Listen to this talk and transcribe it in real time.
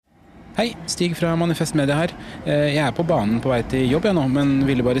Hei, Stig fra Manifest Media her. Jeg på banen på vei til jobb nå, men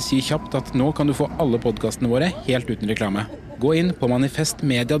ville bare si kjapt at nå kan du få alle podcastene våre helt uten reklame. Gå inn på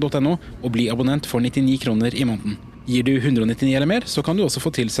manifestmedia.no og bli abonnent for 99 kroner i måneden. Gir du 199 eller mer, så kan du også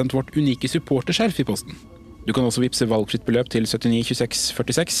få tilsendt vårt unike supporterskjerf i posten. Du kan også vipse valgfritt beløp til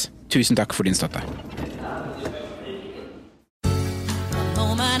 792646. Tusen takk for din støtte.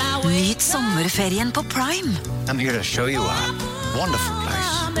 Nyt sommerferien på Prime. I'm here to show you a wonderful place.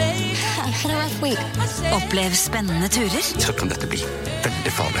 Had a rough week. Opplev spennende turer. Så kan dette bli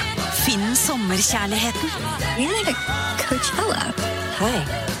veldig farlig. Finn sommerkjærligheten. You're like a Coachella. Hei.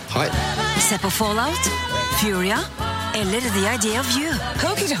 Hei. Se på Fallout, Furia eller The Idea of You.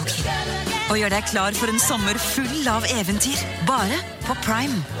 Okidoki. Og gjør deg klar for en sommer full av eventyr. Bare på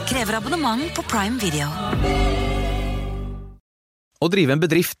Prime. Krever abonnement på Prime Video. Å drive en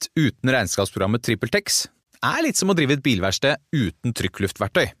bedrift uten regnskapsprogrammet TrippelTex litt som å drive et bilverksted uten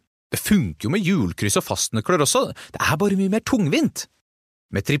trykkluftverktøy. Det funker jo med hjulkryss og fastnøkler også, det bare mye mer tungvint.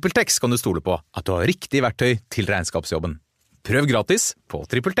 Med TrippelTex kan du stole på at du har riktig verktøy til regnskapsjobben. Prøv gratis på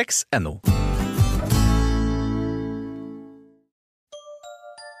trippeltex.no.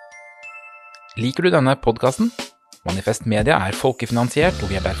 Liker du denne podcasten? Manifest Media folkefinansiert,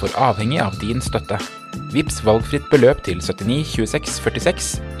 og vi derfor avhengig av din støtte. Vips valgfritt beløp til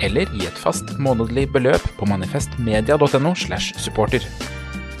 792646, eller gi et fast månedlig beløp på manifestmedia.no/supporter.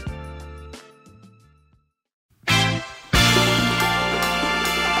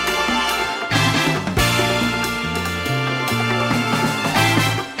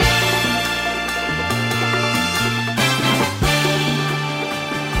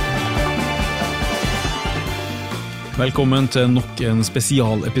 Velkommen til nok en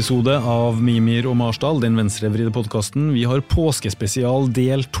spesialepisode av Mimir og Marsdal, den venstrevridde podcasten. Vi har påskespesial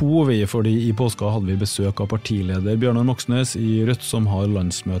del 2, fordi i påska hadde vi besøk av partileder Bjørnar Moxnes i Rødt, som har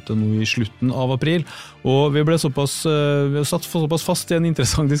landsmøte nå i slutten av april. Og vi ble satt såpass fast i en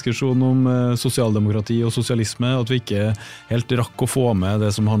interessant diskusjon om sosialdemokrati og sosialisme, at vi ikke helt rakk å få med det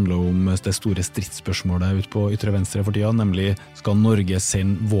som handler om det store stridsspørsmålet ut på ytre venstre for tida, nemlig skal Norge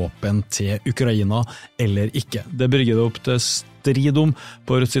sende våpen til Ukraina eller ikke. Det brygger det opp til strid om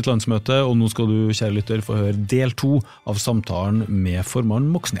på Rødt sitt landsmøte, og nå skal du, kjære lytter, få høre del 2 av samtalen med formann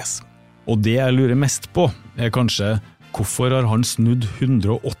Moxnes. Og det jeg lurer mest på kanskje hvorfor har han snudd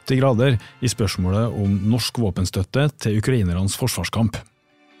 180 grader i spørsmålet om norsk våpenstøtte til ukrainernes forsvarskamp.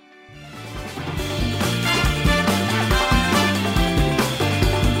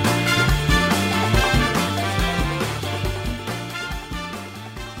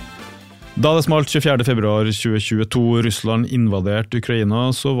 Da det smalt 24. februar 2022, Russland invaderte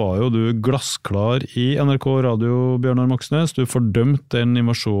Ukraina, så var jo du glassklar i NRK Radio, Bjørnar Moxnes. Du fordømte den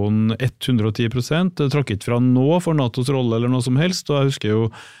invasjonen 110%. Det trakk ikke fra nå for NATOs rolle eller noe som helst, og jeg husker jo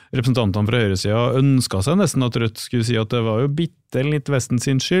representantene fra høyresida ønsket seg nesten at Rødt skulle si at det var jo bitte litt Vesten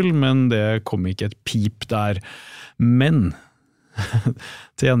sin skyld, men det kom ikke et pip der. Men,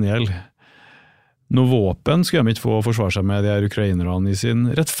 til gjengjeld, noe våpen skulle de ikke få forsvare seg med de her ukrainerne i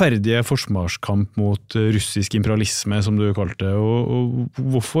sin rettferdige forsvarskamp mot russisk imperialisme, som du kalte det, og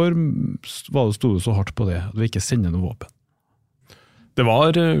hvorfor stod du så hardt på det, at vi ikke sender noe våpen? Det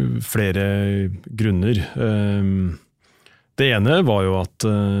var flere grunner. Det ene var jo at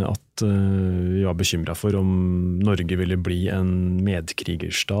vi var bekymret for om Norge ville bli en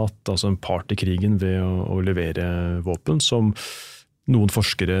medkrigerstat, altså en part i krigen ved å levere våpen, som noen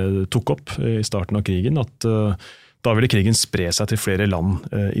forskere tok opp i starten av krigen, at da ville krigen spre seg til flere land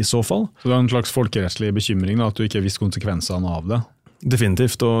i så fall. Så det var en slags folkerettslig bekymring da, at du ikke visste konsekvensene av det?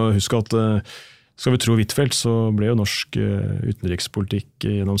 Definitivt, og husk at skal vi tro Huitfeldt, så ble jo norsk utenrikspolitikk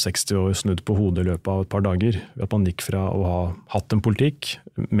gjennom 60 år snudd på hodet i løpet av et par dager. At man gikk fra å ha hatt en politikk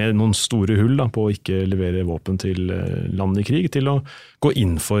med noen store hull da, på å ikke levere våpen til land i krig, til å gå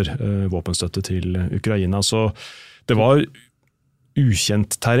inn for våpenstøtte til Ukraina. Så det var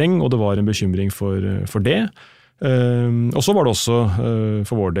ukjent terreng, og det var en bekymring for det. Og så var det også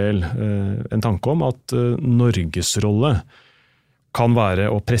for vår del en tanke om at Norges rolle kan være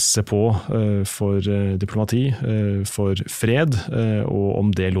å presse på for diplomati, for fred, og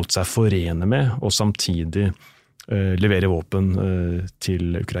om det lot seg forene med, og samtidig levere våpen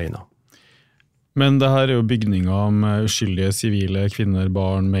til Ukraina. Men det her jo bygninger med uskyldige sivile kvinner,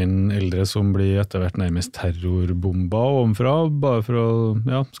 barn, menn, eldre som blir etter hvert nærmest terrorbomba ovenfra, bare for å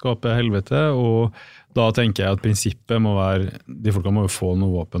skape helvete, og da tenker jeg at prinsippet må være, de folka må jo få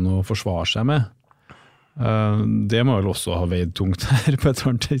noe våpen å forsvare seg med. Det må vel også ha veid tungt her på et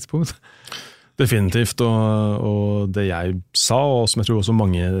eller annet tidspunkt. Definitivt, og det jeg sa, og som jeg tror også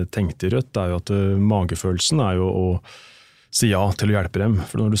mange tenkte i Rødt, jo at magefølelsen jo å si ja til å hjelpe dem.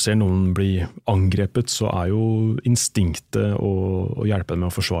 For når du ser noen bli angrepet, så jo instinktet å hjelpe dem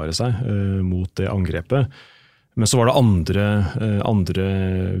med å forsvare seg mot det angrepet. Men så var det andre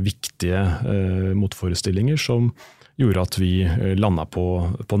viktige motforestillinger som gjorde at vi landet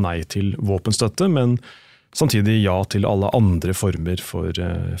på nei til våpenstøtte, men samtidig ja til alle andre former for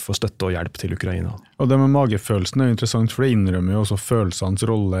støtte og hjelp til Ukraina. Og det med magefølelsen interessant, for det innrømmer jo også følelsenes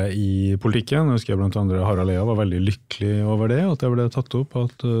rolle i politikken. Jeg husker blant andre Harald Eia var veldig lykkelig over det, at det ble tatt opp,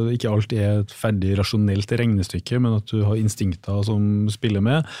 at ikke alt et ferdig rasjonelt regnestykke, men at du har instinkter som spiller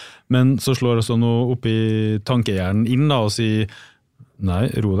med. Men så slår også noe opp i tankehjernen inn da, og sier, nei,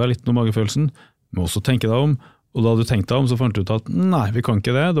 ro deg litt med magefølelsen, må også tenke deg om. Og da du tenkte om, så fant du ut at nei, vi kan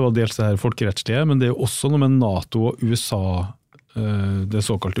ikke det. Det var dels det her folkerettslige, men det jo også noe med NATO og USA, det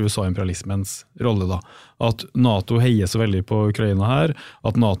såkalte USA-imperialismens rolle da. At NATO heier så veldig på Ukraina her,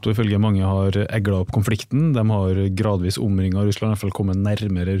 at NATO ifølge mange har eglet opp konflikten, de har gradvis omringet Russland, i hvert fall kommet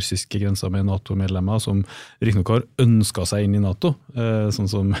nærmere russiske grenser med NATO-medlemmer, som riktignok har ønsket seg inn i NATO, sånn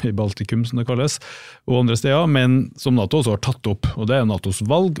som i Baltikum som det kalles, og andre steder, men som NATO også har tatt opp, og det NATOs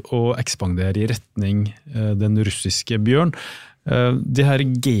valg å ekspandere i retning den russiske bjørn. De her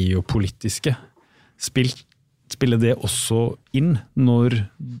geopolitiske spiller det også inn når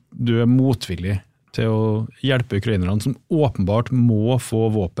du motvillig til å hjelpe ukrainerne som åpenbart må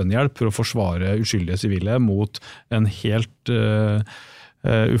få våpenhjelp for å forsvare uskyldige sivile mot en helt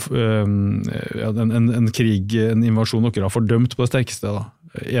en krig, en invasjon dere har fordømt på det sterkeste da.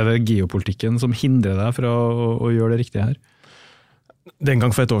 Det geopolitikken som hindrer deg fra å gjøre det riktige her? Den gang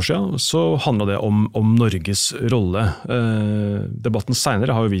for et år siden så handlet det om Norges rolle. Debatten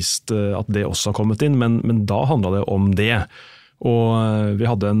senere har jo vist at det også har kommet inn, men da handlet det om det. Og vi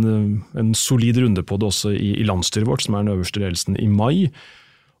hadde en solid runde på det også i landsstyret vårt, som den øverste ledelsen i mai.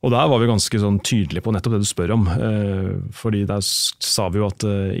 Og der var vi ganske sånn tydelige på nettopp det du spør om. Fordi der sa vi jo at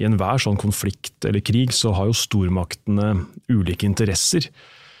i enhver sånn konflikt eller krig så har jo stormaktene ulike interesser.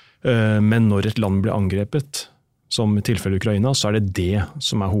 Men når et land blir angrepet, som i tilfelle Ukraina, så det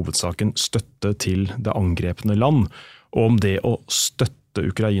som hovedsaken, støtte til det angrepne land. Og om det å støtte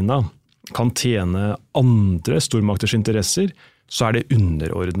Ukraina kan tjene andre stormakters interesser, så det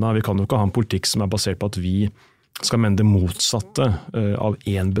underordnet. Vi kan jo ikke ha en politikk som basert på at vi skal mene det motsatte av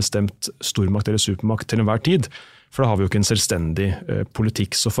en bestemt stormakt eller supermakt til enhver tid. For da har vi jo ikke en selvstendig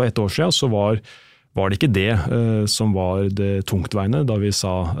politikk. Så for et år siden så var det ikke det som var det tungtveiende da vi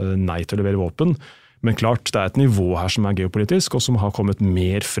sa nei til å levere våpen. Men klart, det et nivå her som geopolitisk, og som har kommet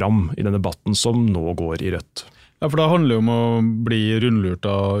mer fram i den debatten som nå går i rødt. Ja, for det handler jo om å bli rundlurt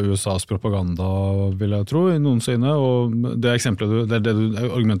av USAs propaganda, vil jeg tro, i noen syne. Og det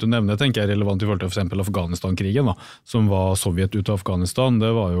argumentet du nevner, tenker jeg relevant i forhold til for eksempel Afghanistan-krigen, da, som var Sovjet ut av Afghanistan. Det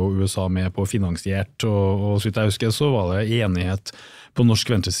var jo USA med på finansiert, og så vidt jeg husker, så var det enighet på norsk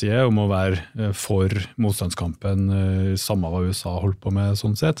venstreside om å være for motstandskampen, samme hva USA holdt på med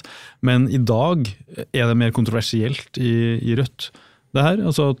sånn sett. Men i dag det mer kontroversielt i Rødt, det her,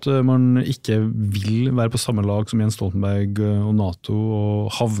 altså at man ikke vil være på samme lag som Jens Stoltenberg og NATO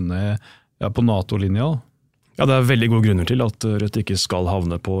og havne på NATO-linja. Ja, det veldig gode grunner til at Rødt ikke skal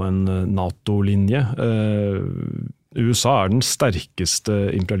havne på en NATO-linje. USA den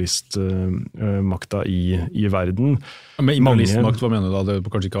sterkeste imperialistmakta i verden. Med imperialistmakt, hva mener du da? Det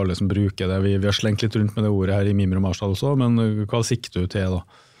kanskje ikke alle som bruker det. Vi har slengt litt rundt med det ordet her i Mimir og Marsdal også, men hva sikter du til da?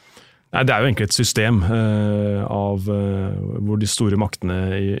 Nei, det jo egentlig et system av hvor de store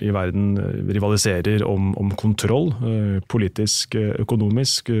maktene i verden rivaliserer om kontroll, politisk,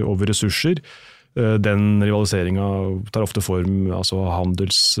 økonomisk, over ressurser. Den rivaliseringen tar ofte form altså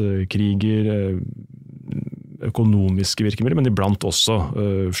handelskriger, økonomiske virkemidler, men iblant også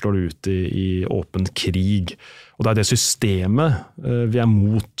slår det ut i åpen krig. Og det det systemet vi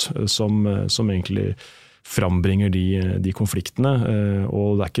mot som egentlig frambringer de konfliktene,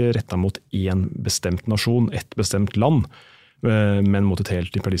 og det ikke rettet mot en bestemt nasjon, et bestemt land, men mot et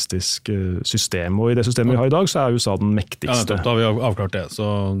helt imperialistisk system. Og i det systemet vi har i dag, så USA den mektigste. Ja, da har vi avklart det. Så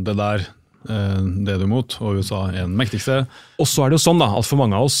det der det du mot, og USA den mektigste. Og så det jo sånn da, at for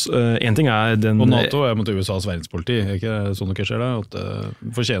mange av oss, en ting den... Og NATO mot USAs verdenspoliti, ikke sånn dere ser det? At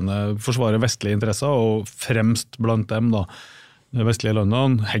forsvare vestlige interesser, og fremst blant dem da, de vestlige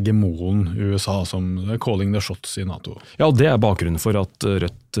landene, hegemon USA som calling the shots i NATO. Ja, og det bakgrunnen for at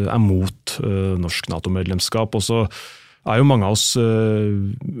Rødt mot norsk NATO-medlemskap, og så jo mange av oss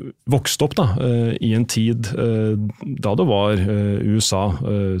vokst opp da, i en tid da det var USA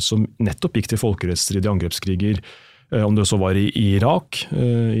som nettopp gikk til folkerettsstridige angrepskriger om det så var i Irak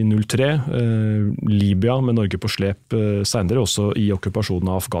i 03, Libya med Norge på slep senere, også i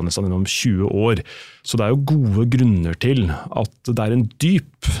okkupasjonen av Afghanistan gjennom 20 år. Så det jo gode grunner til at det en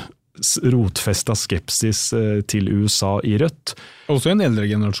dyp rotfesta skepsis til USA i Rødt. Også en eldre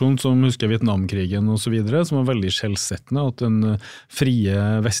generasjon som husker Vietnamkrigen og så videre, som var veldig skjellsettende, at den frie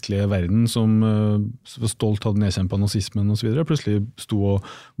vestlige verden som stolt hadde nedkjempet nazismen og så videre, plutselig sto og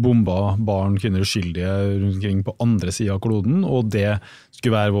bomba barn, kvinner uskyldige rundt omkring på andre siden av kloden, og det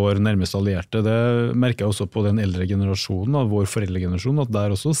skulle være vår nærmeste allierte. Det merker jeg også på den eldre generasjonen, av vår foreldregenerasjon, at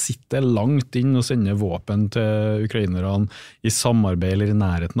der også sitter langt inn og sender våpen til ukrainerne i samarbeid eller i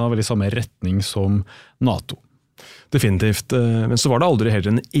nærheten av, eller i samme retning som NATO. Definitivt, men så var det aldri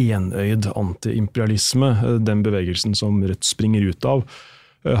heller en enøyd antiimperialisme. Den bevegelsen som Rødt springer ut av,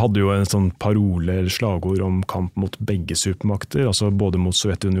 hadde jo en sånn parole eller slagord om kamp mot begge supermakter, altså både mot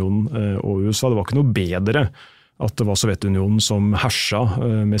Sovjetunionen og USA. Det var ikke noe bedre at det var Sovjetunionen som hersa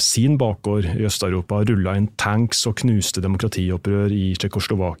med sin bakgård i Øst-Europa, rullet inn tanks og knuste demokratiopprør i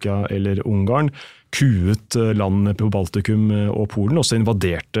Tsjekkoslovakia eller Ungarn, kuet land på Baltikum og Polen, også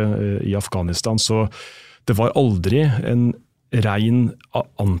invaderte i Afghanistan. Så det var aldri en ren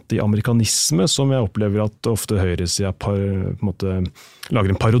anti-amerikanisme som jeg opplever at ofte høyresiden på en måte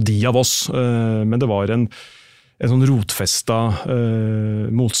lager en parodi av oss, men det var en sånn rotfesta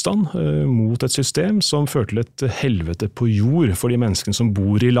motstand mot et system som førte til et helvete på jord for de menneskene som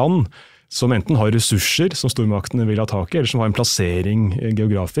bor i land, som enten har ressurser som stormaktene vil ha tak i, eller som har en plassering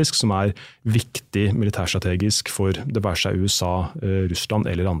geografisk som viktig militærstrategisk for det være seg USA, Russland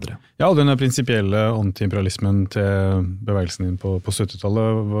eller andre. Ja, og denne prinsipielle antiimperialismen til bevegelsen din på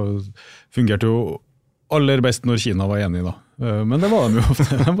 70-tallet fungerte jo aller best når Kina var enig da. Men det var de jo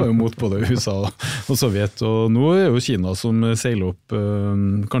ofte. De var jo mot både USA og Sovjet, og nå jo Kina som seiler opp,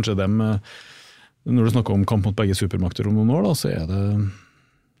 kanskje dem, når du snakker om kamp mot begge supermakter om noen år, da, så det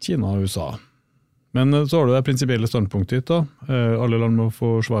Kina og USA. Men så har du det prinsipielle standpunktet ditt da. Alle land må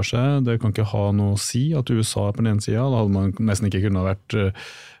forsvare seg. Det kan ikke ha noe å si at USA på den ene siden. Da hadde man nesten ikke kunnet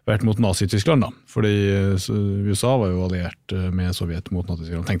vært mot Nazi-Tyskland da. Fordi USA var jo alliert med Sovjet mot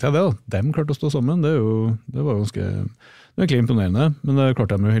Nazi-Tyskland. Tenkte jeg det da. De klarte å stå sammen. Det var jo ganske virkelig imponerende. Men det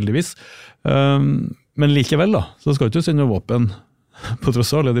klarte de jo heldigvis. Men likevel da, så skal du ikke sende våpen på tross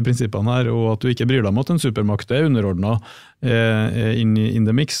av alle de prinsippene her, og at du ikke bryr deg om at en supermakt underordnet in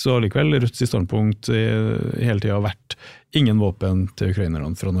the mix, så likevel Rødts standpunkt hele tiden har vært ingen våpen til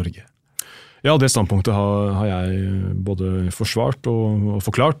ukrainerne fra Norge. Ja, det standpunktet har jeg både forsvart og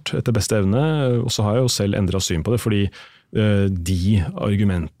forklart etter beste evne, og så har jeg jo selv endret syn på det, fordi de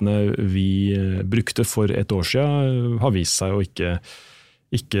argumentene vi brukte for et år siden har vist seg å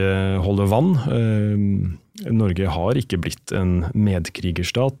ikke holde vann. Norge har ikke blitt en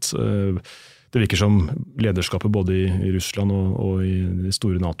medkrigerstat. Det virker som lederskapet både i Russland og i de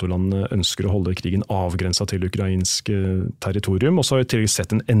store NATO-landene ønsker å holde krigen avgrenset til ukrainsk territorium, og så har vi til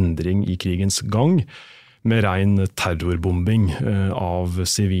sett en endring i krigens gang med ren terrorbombing av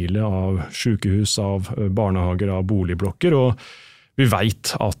sivile, av sykehus, av barnehager, av boligblokker, og vi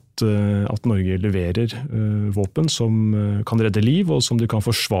vet at Norge leverer våpen som kan redde liv, og som de kan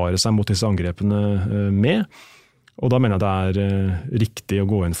forsvare seg mot disse angrepene med. Og da mener jeg det riktig å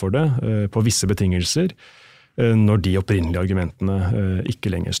gå inn for det på visse betingelser, når de opprinnelige argumentene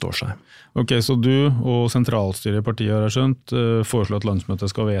ikke lenger står seg. Ok, så du og sentralstyret i partiet har skjønt foreslår at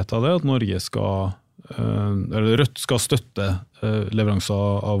landsmøtet skal vedta det, at Norge skal, eller Rødt skal støtte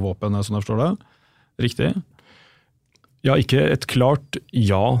leveranser av våpen, sånn jeg forstår det. Riktig? Ja, ikke et klart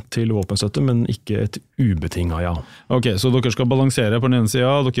ja til våpenstøtte, men ikke et ubetinget ja. Ok, så dere skal balansere på den ene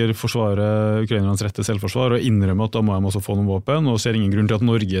siden, dere forsvarer ukrainernes rett til selvforsvar og innrømme at da må de også få noen våpen, og ser ingen grunn til at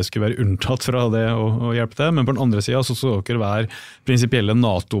Norge skulle være unntatt fra det og hjelpe til, men på den andre siden så skal dere være prinsipielle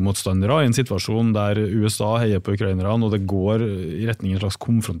NATO-motstandere i en situasjon der USA heier på ukrainerne, og det går i retning en slags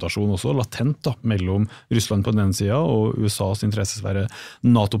konfrontasjon også, latent da, mellom Russland på den ene siden og USAs interessesfære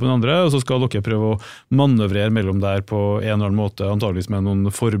NATO på den andre, og så skal dere prøve å manøvrere mellom der på en eller annen måte, antageligvis med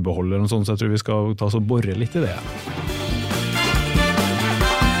noen forbehold eller noe sånt, så jeg tror vi skal ta oss og borre litt i det.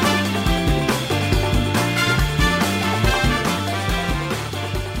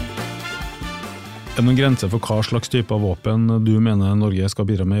 Er det noen grenser for hva slags type av våpen du mener Norge skal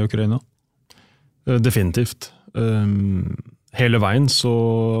bidra med i Ukraina? Definitivt. Hele veien så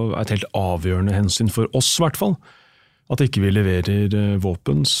et helt avgjørende hensyn for oss i hvert fall, at ikke vi leverer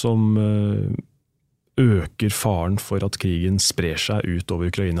våpen som øker faren for at krigen sprer seg ut over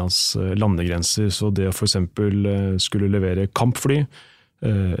Ukrainas landegrenser. Så det å for eksempel skulle levere kampfly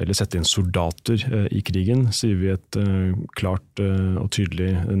eller sette inn soldater i krigen, sier vi et klart og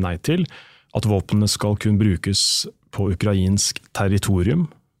tydelig nei til. At våpnene skal kun brukes på ukrainsk territorium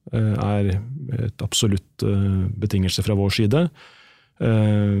et absolutt betingelse fra vår side,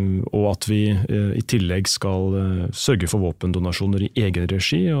 og at vi i tillegg skal sørge for våpendonasjoner i egen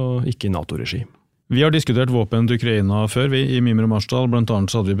regi og ikke i NATO-regi. Vi har diskutert våpen til Ukraina før, vi i Mimir og Marsdal. Blant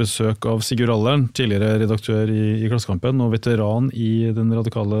annet så hadde vi besøk av Sigurd Allern, tidligere redaktør i Klassekampen og veteran i den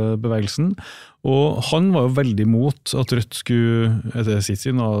radikale bevegelsen. Og han var jo veldig imot at Rødt skulle, etter sitt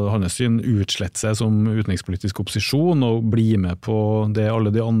syn og hans syn, utslette seg som utenrikspolitisk opposisjon og bli med på det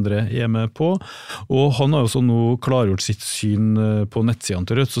alle de andre er med på. Og han har jo så nå klargjort sitt syn på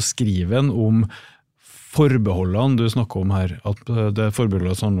nettsiden til Rødt, så skriver han om forbeholdene du snakker om her, at det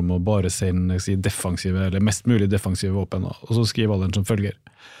forbeholdet handler om å bare sende defensive, eller mest mulig defensive våpen, og så skriver Allern som følger.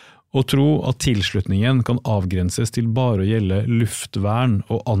 Å tro at tilslutningen kan avgrenses til bare å gjelde luftvern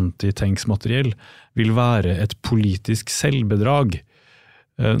og antitanksmateriell vil være et politisk selvbedrag.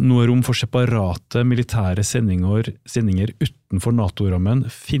 Noe rom for separate militære sendinger utenfor NATO-rammen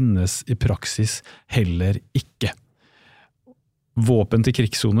finnes i praksis heller ikke. Våpen til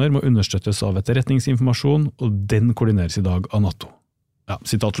krigssoner må understøttes av etterretningsinformasjon, og den koordineres i dag av NATO. Ja,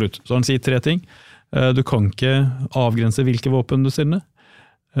 sitat slutt. Så han sier 3 ting. Du kan ikke avgrense hvilke våpen du sender.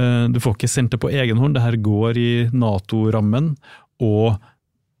 Du får ikke sendt det på egen hånd. Det her går i NATO-rammen, og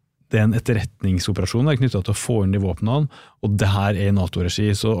det er en etterretningsoperasjon knyttet til å få inn de våpnene, og det her er i NATO-regi.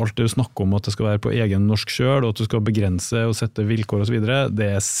 Så alt det du snakker om at det skal være på egen norsk sjøl, og at du skal begrense og sette vilkår og så videre, det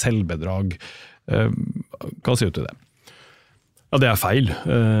er selvbedrag. Hva sier du til det? Ja, det er feil.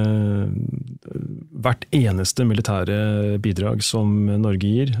 Hvert eneste militære bidrag som Norge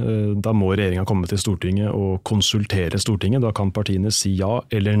gir, da må regjeringen komme til Stortinget og konsultere Stortinget. Da kan partiene si ja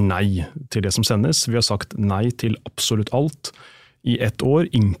eller nei til det som sendes. Vi har sagt nei til absolutt alt i 1 år,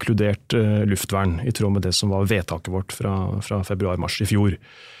 inkludert luftvern, i tråd med det som var vedtaket vårt fra februar-mars i fjor.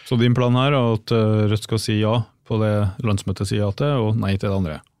 Så din plan her er at Rødt skal si ja på det landsmøtet sier ja til, og nei til det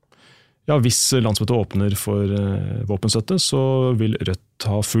andre? Ja, hvis landsmøtet åpner for våpenstøtte, så vil Rødt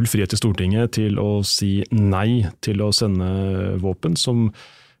ha full frihet i Stortinget til å si nei til å sende våpen som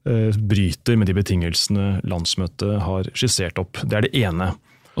bryter med de betingelsene landsmøtet har skissert opp. Det er det ene.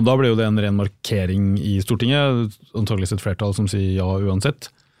 Og da blir jo det en ren markering i Stortinget, antageligvis et flertall som sier ja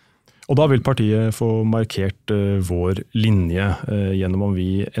uansett. Og da vil partiet få markert vår linje gjennom om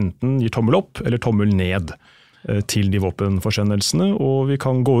vi enten gir tommel opp eller tommel ned til de våpenforsendelsene, og vi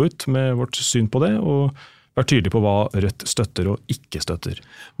kan gå ut med vårt syn på det og være tydelige på hva Rødt støtter og ikke støtter.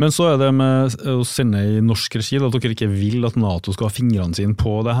 Men så er det med å sende i norsk regi, at dere ikke vil at NATO skal ha fingrene sine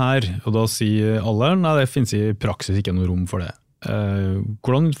på det her, og da sier Allern, nei, det finnes i praksis ikke noe rom for det.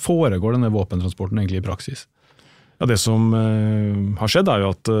 Hvordan foregår denne våpentransporten egentlig i praksis? Ja, det som har skjedd er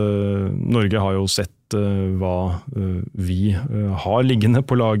jo at Norge har jo sett hva vi har liggende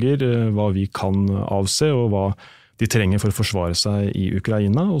på lager, hva vi kan avse og hva de trenger for å forsvare seg i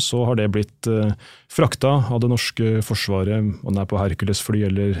Ukraina, og så har det blitt frakta av det norske forsvaret, om det er på Hercules-fly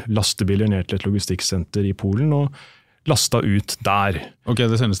eller lastebiler ned til et logistikksenter i Polen, og lasta ut der. Ok,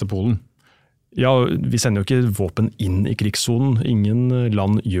 det sendes til Polen? Ja, vi sender jo ikke våpen inn i krigssonen, ingen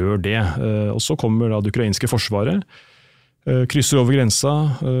land gjør det. Og så kommer da det ukrainske forsvaret, krysser over grensa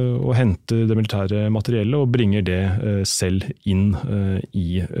og henter det militære materiellet og bringer det selv inn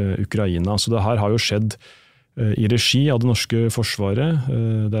i Ukraina. Så det her har jo skjedd i regi av det norske forsvaret.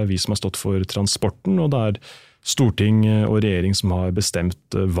 Det er vi som har stått for transporten, og det er storting og regjering som har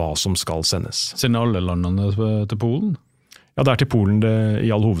bestemt hva som skal sendes. Sender alle landene til Polen? Ja, det er til Polen det i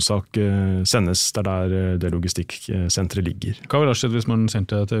all hovedsak sendes, der det logistikksenteret ligger. Hva ville ha skjedd hvis man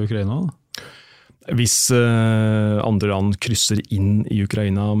sendte det til Ukraina da? Hvis andre land krysser inn i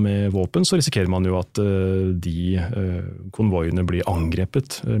Ukraina med våpen, så risikerer man jo at de konvoiene blir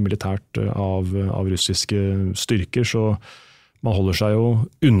angrepet militært av russiske styrker, så man holder seg jo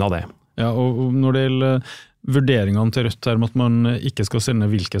unna det. Ja, og når det gjelder vurderingene til Rødt her om at man ikke skal sende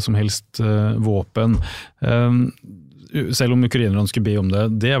hvilke som helst våpen, selv om ukrainerne skulle be om det,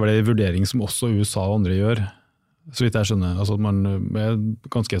 det er vel en vurdering som også USA og andre gjør, så vidt jeg skjønner. Altså at man er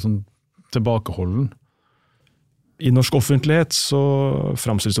ganske sånn tilbakeholden. I norsk offentlighet så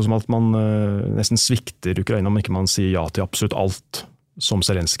framstilles det som at man nesten svikter Ukraina om ikke man sier ja til absolutt alt som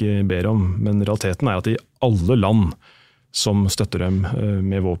Zelenskyj ber om. Men realiteten er at i alle land som støtter dem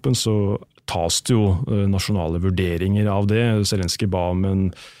med våpen, så tas det jo nasjonale vurderinger av det. Zelenskyj ba om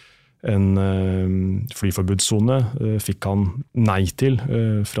en flyforbudszone, fikk han nei til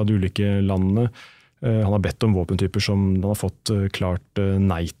fra de ulike landene. Han har bedt om våpentyper som han har fått klart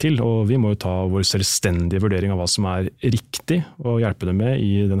nei til, og vi må jo ta vår selvstendige vurdering av hva som er riktig, og hjelpe dem med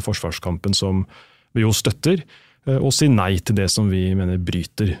i den forsvarskampen som vi jo støtter. og si nei til det som vi mener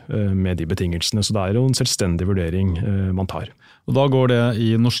bryter med de betingelsene. Så det jo en selvstendig vurdering man tar. Og da går det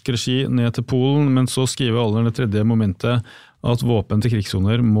i norsk regi ned til Polen, men så skriver Aller det tredje momentet at våpen til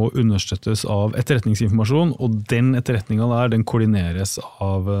krigssoner må understøttes av etterretningsinformasjon, og den etterretningen den koordineres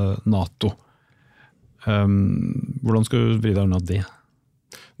av NATO. Hvordan skal du vri deg unna det?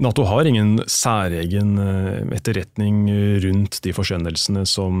 NATO har ingen særegen etterretning rundt de forsendelsene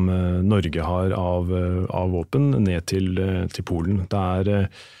som Norge har av våpen ned til Polen. Det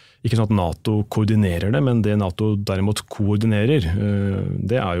ikke sånn at NATO koordinerer det, men det NATO derimot koordinerer,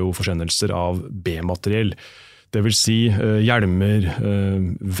 det jo forsendelser av B-materiell. Det vil si hjelmer,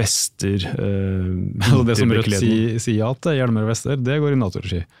 vester, det som Rødt sier ja til, hjelmer og vester, det går i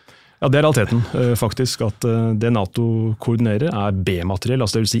NATO-regi. Ja, det realiteten faktisk, at det NATO koordinerer B-materiell,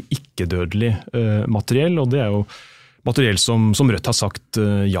 altså det vil si ikke-dødelig materiell, og det jo materiell som Rødt har sagt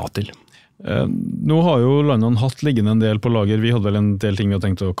ja til. Nå har jo landene hatt liggende en del på lager. Vi hadde vel en del ting vi har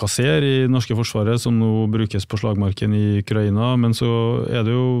tenkt å kassere i norske forsvaret, som nå brukes på slagmarken i Ukraina, men så går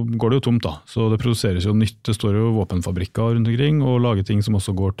det jo tomt da. Så det produseres jo nytt, det står jo våpenfabrikker rundt omkring, og lager ting som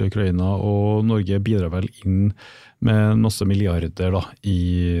også går til Ukraina, og Norge bidrar vel inn med masse milliarder da,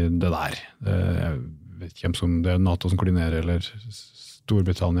 i det der. Jeg vet ikke om det NATO som koordinerer, eller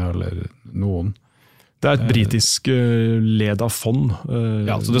Storbritannia, eller noen. Det et britisk ledet fond.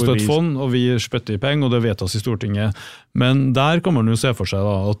 Ja, så det står et fond, og vi spytter i penger, og det vedtas i Stortinget. Men der kan man jo se for seg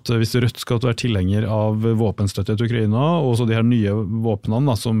da, at hvis Rødt skal være tilhenger av våpenstøtte til Ukraina, og så de her nye våpnene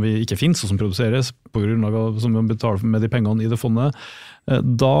da, som vi ikke finnes, og som produseres på grunnlag av som vi betaler med de pengene i det fondet,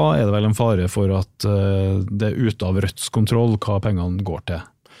 da det vel en fare for at det ute av Rødts kontroll hva pengene går til.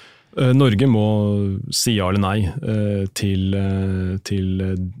 Norge må si ja eller nei til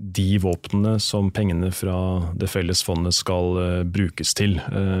de våpnene som pengene fra det felles fondet skal brukes til.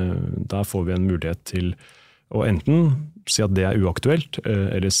 Der får vi en mulighet til å enten si at det uaktuelt,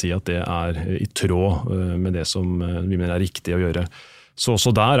 eller si at det i tråd med det som vi mener riktig å gjøre. Så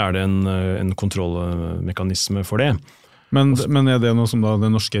der det en kontrollmekanisme for det. Men det noe som da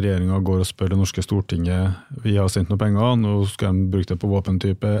den norske regjeringen går og spør det norske Stortinget, vi har sendt noen penger, nå skal de bruke det på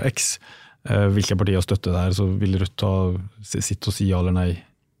våpentype X, hvilke partier støtter det her, så vil Rødt sitte og si ja eller nei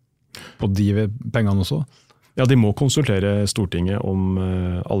på de pengene også? Ja, de må konsultere Stortinget om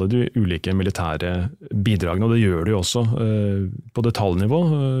alle de ulike militære bidragene, og det gjør de også. På detaljnivå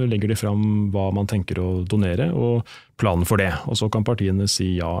legger de fram hva man tenker å donere, og planen for det, og så kan partiene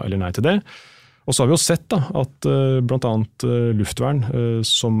si ja eller nei til det. Og så har vi jo sett da, at blant annet luftvern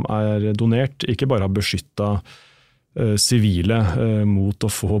som donert, ikke bare har beskyttet sivile mot å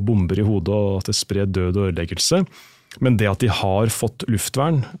få bomber i hodet og at det sprer død og ødeleggelse, men det at de har fått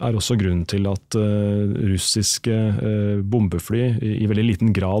luftvern også grunnen til at russiske bombefly i veldig liten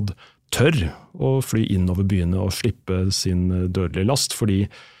grad tør å fly inn over byene og slippe sin dødelige last, fordi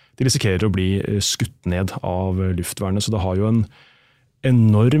de risikerer å bli skutt ned av luftvernet. Så det har jo en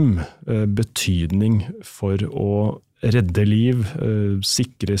enorm betydning for å redde liv,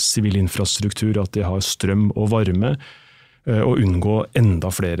 sikre sivil infrastruktur, at de har strøm og varme, og unngå enda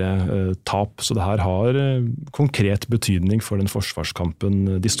flere tap. Så det her har konkret betydning for den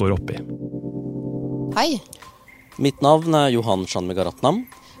forsvarskampen de står oppe i. Hei. Mitt navn Johan Shanmegaratnam.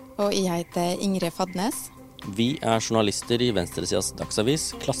 Og jeg heter Ingrid Fadnes. Vi journalister i venstresidas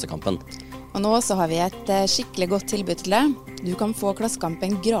dagsavis Klassekampen. Og nå så har vi et skikkelig godt tilbud til deg. Du kan få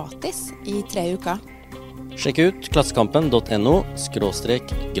Klassekampen gratis i 3 uker. Sjekk ut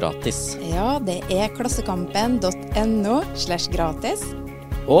klassekampen.no/gratis. Ja, det klassekampen.no/gratis.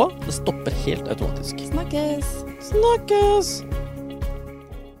 Og det stopper helt automatisk. Snakkes!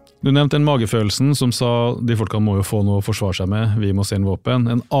 Du nevnte en magefølelsen som sa de folkene må jo få noe å forsvare seg med, vi må sende våpen.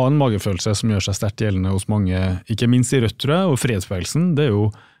 En annen magefølelse som gjør seg sterkt gjeldende hos mange, ikke minst i Rødt, tror jeg, og fredsbevegelsen, det jo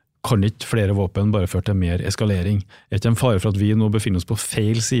kan ikke flere våpen bare føre til mer eskalering. Det ikke en fare for at vi nå befinner oss på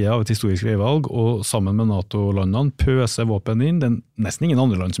feil side av et historisk veivalg, og sammen med NATO-landene pøser våpen inn. Det nesten ingen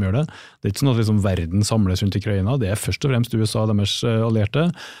andre land som gjør det. Det ikke sånn at liksom verden samles rundt Ukraina, det først og fremst USA og deres allierte,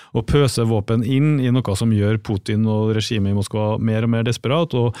 og pøser våpen inn i noe som gjør Putin og regimet i Moskva mer og mer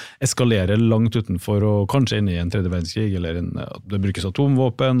desperat, og eskalerer langt utenfor og kanskje inn i en tredje verdenskrig, eller at det brukes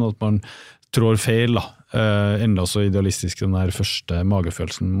atomvåpen, og at man trår feil da. Enda så idealistisk den der første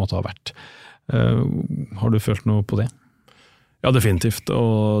magefølelsen måtte ha vært. Har du følt noe på det? Ja, definitivt,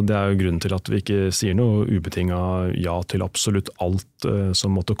 og det jo grunnen til at vi ikke sier noe ubetinget ja til absolutt alt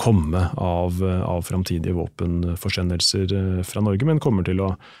som måtte komme av fremtidige våpenforsendelser fra Norge, men kommer til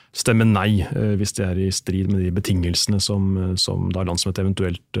å stemme nei hvis det i strid med de betingelsene som da landsmøtet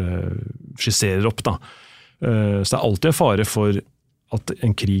eventuelt skisserer opp. Da. Så det alltid en fare for at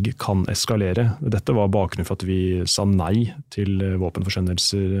en krig kan eskalere. Dette var bakgrunnen for at vi sa nei til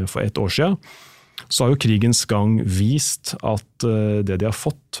våpenforsendelser for 1 år siden. Så har jo krigens gang vist at det de har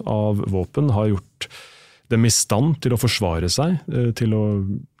fått av våpen har gjort dem i stand til å forsvare seg, til å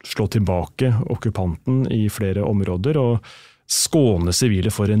slå tilbake okkupanten i flere områder og skåne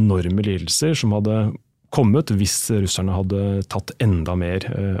sivile for enorme lidelser som hadde kommet hvis russerne hadde tatt enda mer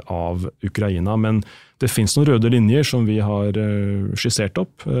av Ukraina. Men det finnes noen røde linjer som vi har skissert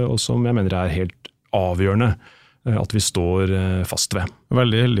opp, og som jeg mener er helt avgjørende at vi står fast ved.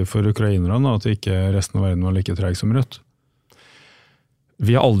 Veldig heldig for ukrainerne at ikke resten av verden var like treg som Rødt.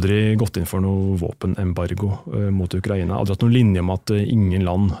 Vi har aldri gått inn for noe våpenembargo mot Ukraina. Aldri hatt noen linje om at ingen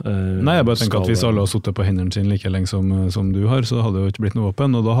land Nei, jeg bare tenker at hvis alle har suttet på hendene sine like lenge som du har, så hadde det jo ikke blitt noe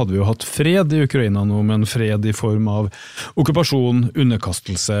våpen, og da hadde vi jo hatt fred i Ukraina nå, men fred i form av okkupasjon,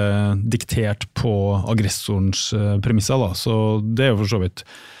 underkastelse, diktert på aggressorens premisser da. Så det er jo for så vidt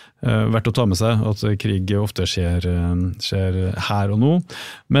verdt å ta med seg at krig ofte skjer her og nå,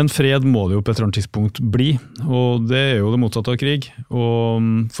 men fred må det jo på et eller annet tidspunkt bli, og det er jo det motsatte av krig,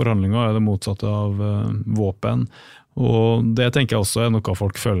 og forhandlinger er det motsatte av våpen, og det tenker jeg også er noe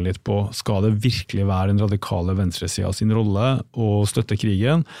folk føler litt på. Skal det virkelig være den radikale venstresiden sin rolle å støtte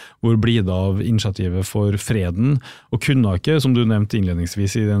krigen? Hvor blir det av initiativet for freden? Og kunne ikke, som du nevnte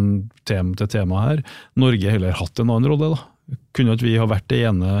innledningsvis i det temaet her, Norge heller hatt en annen rolle da? Kunne at vi ha vært det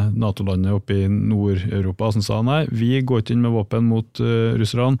ene NATO-landet oppe i Nord-Europa som sa nei, vi går ikke inn med våpen mot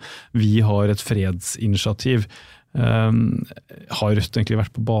russerne, vi har et fredsinitiativ. Har Rødt egentlig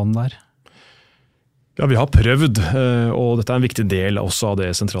vært på banen der? Ja, vi har prøvd, og dette er en viktig del også av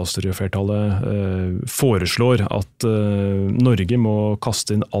det sentralstyreflertallet foreslår, at Norge må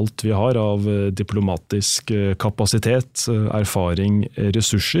kaste inn alt vi har av diplomatisk kapasitet, erfaring,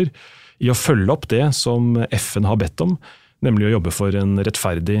 ressurser, i å følge opp det som FN har bedt om, nemlig å jobbe for en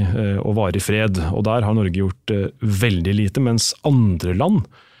rettferdig og varig fred. Og der har Norge gjort veldig lite, mens andre land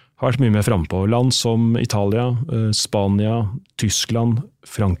har vært mye mer frempå. Land som Italia, Spania, Tyskland,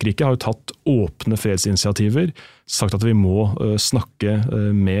 Frankrike har jo tatt åpne fredsinitiativer, sagt at vi må snakke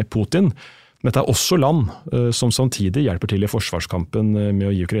med Putin. Men dette er også land som samtidig hjelper til i forsvarskampen med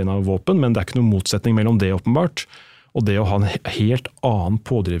å gi Ukraina våpen, men det er ikke noen motsetning mellom det åpenbart, og det å ha en helt annen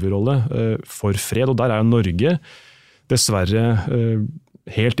pådriverrolle for fred. Og der er jo Norge dessverre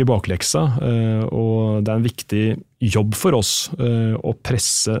helt i bakleksa, og det er en viktig jobb for oss å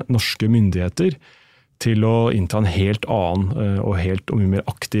presse norske myndigheter til å innta en helt annen og helt mye mer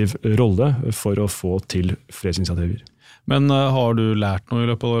aktiv rolle for å få til fredsinitiativer. Men har du lært noe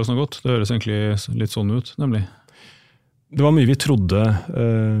i løpet av året som har gått? Det høres egentlig litt sånn ut, nemlig. Det var mye vi trodde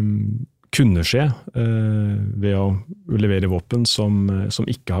kunne skje ved å levere våpen som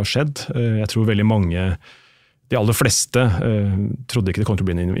ikke har skjedd. Jeg tror veldig mange, de aller fleste, trodde ikke det kom til å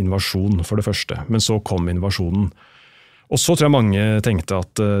bli en invasjon for det første, men så kom invasjonen. Og så tror jeg mange tenkte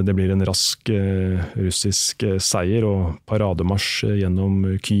at det blir en rask russisk seier og parademarsj gjennom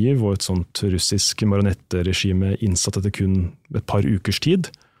Kyiv, og et sånt russisk marionetteregime innsatt etter kun et par ukers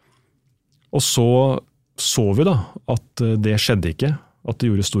tid. Og så vi da at det skjedde ikke, at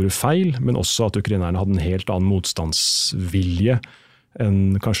de gjorde store feil, men også at ukrainerne hadde en helt annen motstandsvilje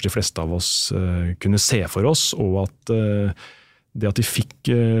enn kanskje de fleste av oss kunne se for oss, og at det at de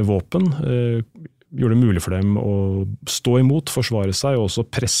fikk våpen gjorde det mulig for dem å stå imot, forsvare seg og også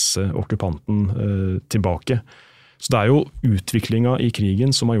presse okkupanten tilbake. Så det er jo utviklingen i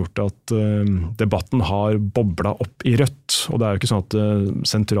krigen som har gjort at debatten har boblet opp i Rødt, og det er jo ikke sånn at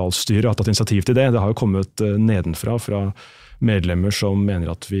sentralstyret har tatt initiativ til det. Det har jo kommet nedenfra fra medlemmer som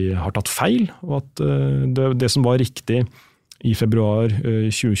mener at vi har tatt feil, og at det som var riktig i februar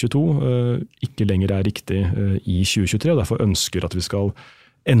 2022 ikke lenger er riktig i 2023, og derfor ønsker at vi skal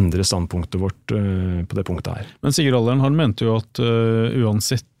endre standpunktet vårt på det punktet her. Men Sigurd Alderen, han mente jo at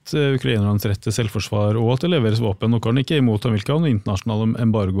uansett ukrainernes rett til selvforsvar og at det leveres våpen, noe han ikke er imot, han vil ikke ha noe internasjonal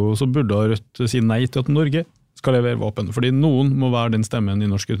embargo, så burde Rødt si nei til at Norge skal levere våpen, fordi noen må være den stemmen i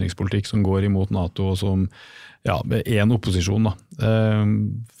norsk utenrikspolitikk som går imot NATO og som er en opposisjon da.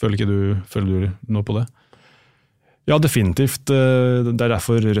 Føler du noe på det? Ja, definitivt. Det er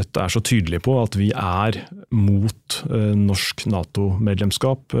derfor Rødt er så tydelig på at vi er mot norsk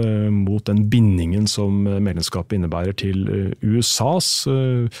NATO-medlemskap, mot den bindingen som medlemskapet innebærer til USAs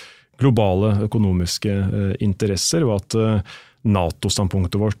globale økonomiske interesser, og at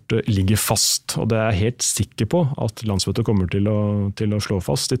NATO-standpunktet vårt ligger fast. Og det er jeg helt sikker på at landsmøtet kommer til å slå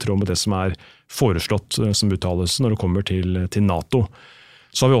fast, i tråd med det som er foreslått som uttalelse når det kommer til NATO.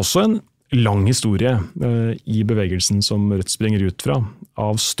 Så har vi også en lang historie i bevegelsen som Rødt springer ut fra,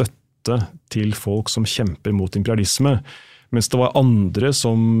 av støtte til folk som kjemper mot imperialisme. Mens det var andre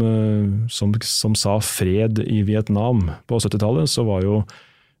som sa fred i Vietnam på 70-tallet, så var jo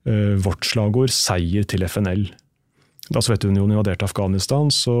vårt slagord seier til FNL. Da Sovjetunionen invaderte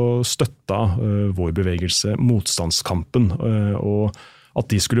Afghanistan, så støtta vår bevegelse motstandskampen, og at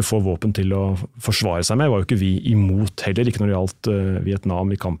de skulle få våpen til å forsvare seg med, var jo ikke vi imot heller, ikke når det gjaldt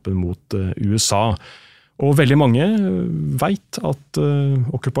Vietnam i kampen mot USA. Og veldig mange vet at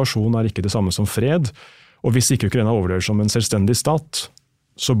okkupasjon ikke det samme som fred, og hvis ikke Ukraina overlever som en selvstendig stat,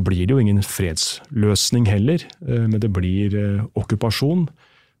 så blir det jo ingen fredsløsning heller, men det blir okkupasjon,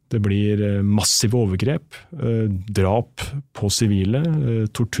 det blir massive overgrep, drap på sivile,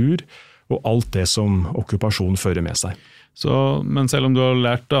 tortur, og alt det som okkupasjon fører med seg. Men selv om du har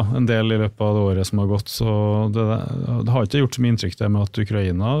lært en del i løpet av det året som har gått, så det har ikke gjort så mye inntrykk det med at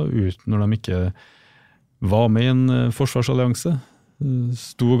Ukraina, når de ikke var med i en forsvarsallianse,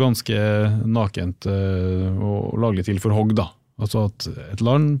 sto ganske nakent og laglig til for hogg da. Altså at et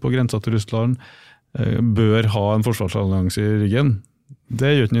land på grensa til Russland bør ha en forsvarsallianse i ryggen.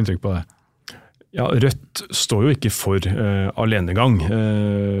 Det gjør ikke noe inntrykk på det. Ja, Rødt står jo ikke for alenegang.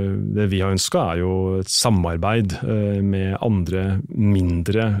 Det vi har ønsket jo et samarbeid med andre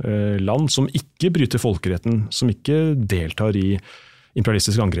mindre land som ikke bryter folkeretten, som ikke deltar i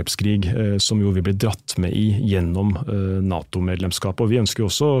imperialistisk angrepskrig, som jo vi blir dratt med i gjennom NATO-medlemskap. Og vi ønsker jo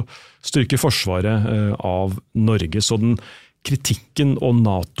også å styrke forsvaret av Norge, så den kritikken og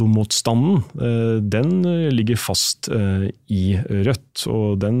NATO-motstanden, den ligger fast i Rødt,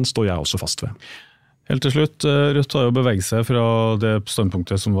 og den står jeg også fast ved. Helt til slutt, Rødt har jo beveget seg fra det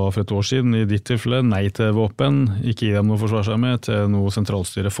standpunktet som var for et år siden, i ditt tilfelle, nei til våpen, ikke gi dem noe å forsvare seg med, til noe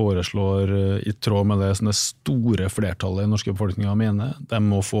sentralstyret foreslår i tråd med det sånne store flertallet i norske befolkninger mener. De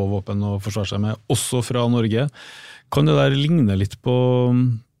må få våpen å forsvare seg med, også fra Norge. Kan det der ligne litt på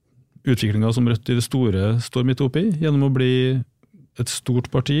utviklingen som Rødt i det store står midt oppi, gjennom å bli et stort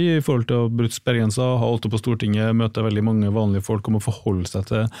parti i forhold til å brutt sperregrenser, ha holdt på Stortinget, møte veldig mange vanlige folk om å forholde seg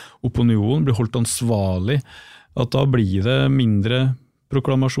til opinionen, bli holdt ansvarlig, at da blir det mindre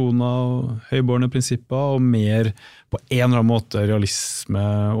proklamasjoner, høybårne prinsipper og mer på en eller annen måte realisme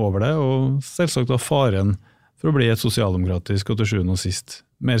over det, og selvsagt da faren for å bli et sosialdemokratisk og til sjuende og sist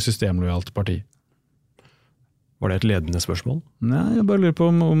mer systemlojalt parti. Var det et ledende spørsmål? Nei, jeg bare lurer på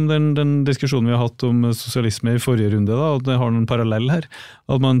om den diskusjonen vi har hatt om sosialisme i forrige runde, da, at det har noen parallell her.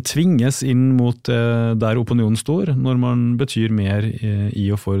 At man tvinges inn mot der opinionen står, når man betyr mer i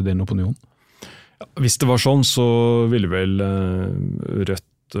og for den opinionen. Ja, hvis det var sånn, så ville vel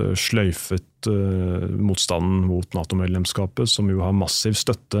Rødt sløyfet motstanden mot NATO-medlemskapet, som jo har massiv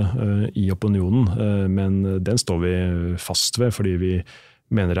støtte i opinionen, men den står vi fast ved, fordi vi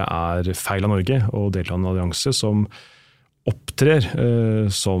mener det feil av Norge å delta i en allianse som opptrer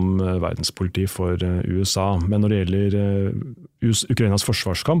som verdenspoliti for USA. Men når det gjelder Ukrainas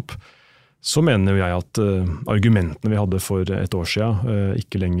forsvarskamp, så mener jeg at argumentene vi hadde for et år siden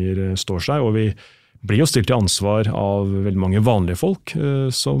ikke lenger står seg, og vi blir jo stilt til ansvar av veldig mange vanlige folk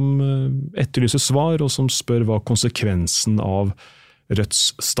som etterlyser svar, og som spør hva konsekvensen av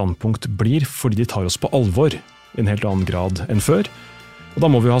Rødts standpunkt blir, fordi de tar oss på alvor i en helt annen grad enn før. Og da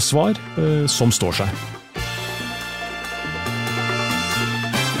må vi ha svar som står seg.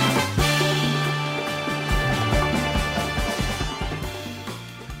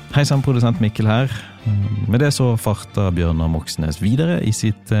 Hei sann, produsent Mikkel her. Med det så farta Bjørnar Moxnes videre i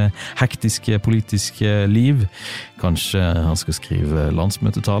sitt hektiske politiske liv. Kanskje han skal skrive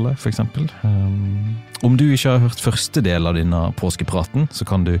landsmøtetale, for eksempel. Om du ikke har hørt første del av denne påskepraten, så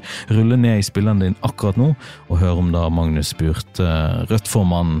kan du rulle ned i spilleren din akkurat nå, og høre om da Magnus spurte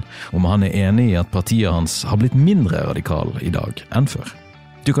Rødt-formannen om han enig i at partiet hans har blitt mindre radikal i dag enn før.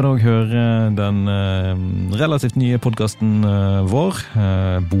 Du kan også høre den relativt nye podcasten vår,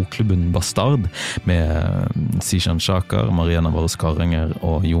 Bokklubben Bastard, med Sishan Shakar, Maria Navarro Skarrenger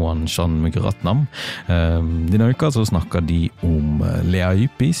og Johan Shan Mugeratnam. Denne uka så snakker de om Lea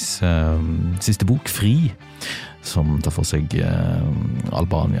Ypis siste bok, Fri, som tar for seg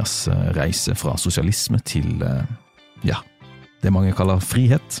Albanias reise fra sosialisme til, det mange kaller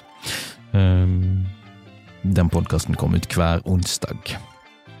frihet. Den podcasten kom ut hver onsdag.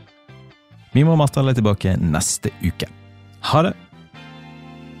 Mimir og Martal tilbake neste uke. Ha det!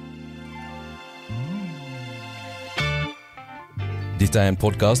 Dette en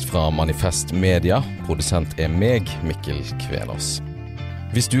podcast fra Manifest Media. Produsent meg, Mikkel Kvelås.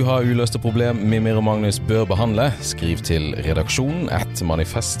 Hvis du har uløste problem Mimir og Magnus bør behandle, skriv til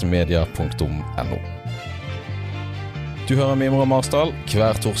redaksjonen@manifestmedia.no. Du hører Mimir og Martal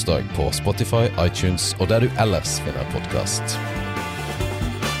hver torsdag på Spotify, iTunes og der du ellers finner podcast.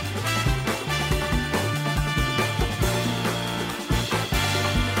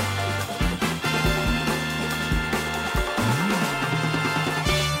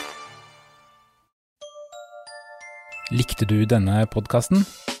 Likte du denne podcasten?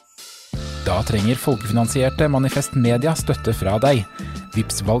 Da trenger folkefinansierte Manifest Media støtte fra deg.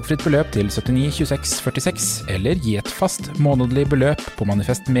 Vips valgfritt beløp til 79 26 46, eller gi et fast månedlig beløp på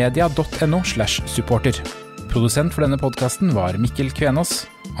manifestmedia.no/supporter. Produsent for denne podcasten var Mikkel Kvenås.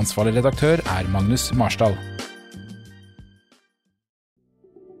 Ansvarlig redaktør Magnus Marsdal.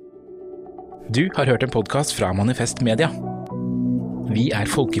 Du har hørt en podcast fra Manifest Media. Vi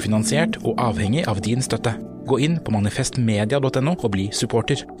folkefinansiert og avhengig av din støtte. Gå inn på manifestmedia.no og bli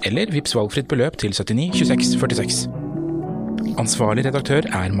supporter, eller vips valgfritt beløp til 79 26 46. Ansvarlig redaktør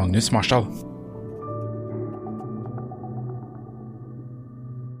Magnus Marsdal.